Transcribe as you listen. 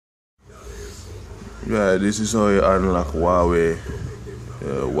Yeah, this is how you unlock Huawei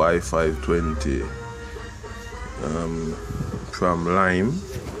y520 from Lime.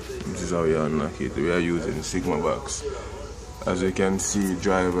 This is how you unlock it. We are using Sigma box. As you can see,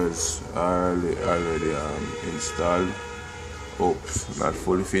 drivers are already installed. Oops, not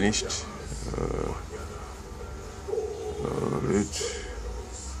fully finished.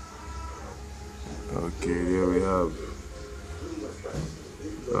 Okay, there we have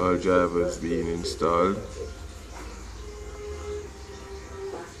all drivers being installed.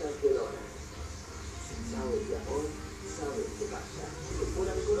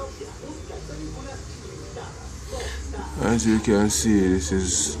 As you can see, this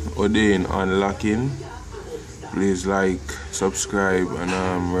is Odin unlocking. Please like, subscribe,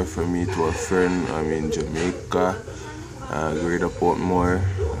 and refer me to a friend. I'm in Jamaica, Greater Portmore.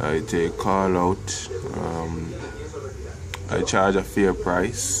 I take call out. I charge a fair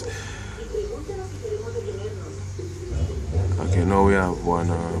price. Okay, now we have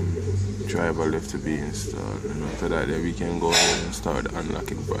one driver left to be installed, and after that then we can go ahead and start the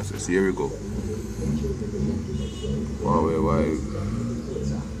unlocking process. Here we go. Huawei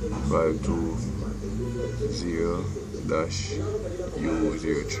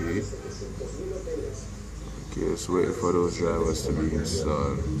y520-U03. Okay, let's wait for those drivers to be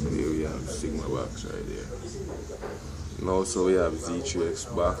installed. Here we have Sigma box right there. And also we have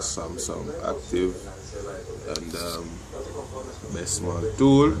Z3X box, Samsung Active, and Best Small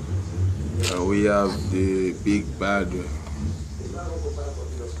Tool. And we have the big bad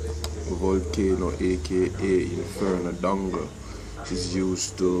Volcano, aka Inferno dongle. It is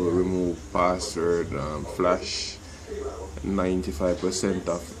used to remove password, flash, 95%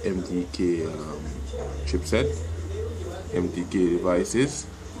 of MTK chipset, MTK devices.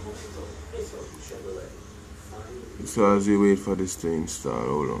 So as we wait for this to install,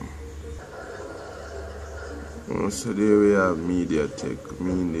 hold on. So there we have MediaTek,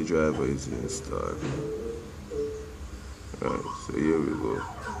 meaning the driver is installed. Right, so here we go.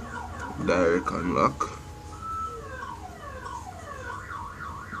 Direct unlock.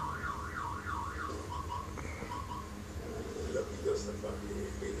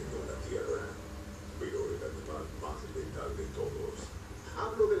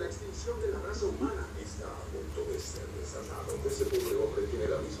 Hablo de la extinción de la raza humana. Está a punto de ser desatado. Ese pobre hombre tiene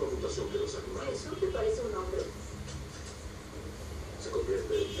la misma mutación que los animales. Eso te parece un hombre. Se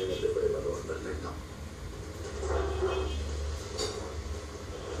convierte en el depredador perfecto.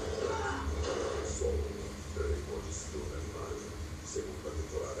 Revolución Animal, segunda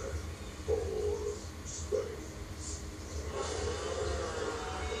temporada, por Space.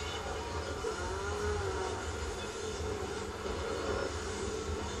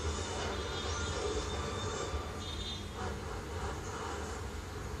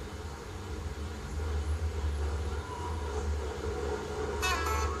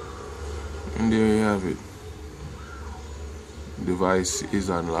 And there you have it. Device is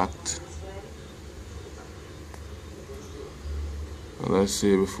unlocked. Let's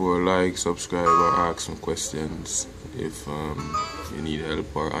say before, like, subscribe, or ask some questions if you need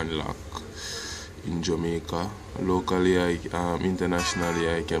help or unlock in Jamaica. Locally, internationally,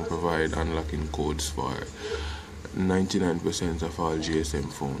 I can provide unlocking codes for 99% of all GSM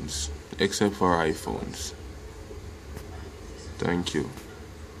phones, except for iPhones. Thank you.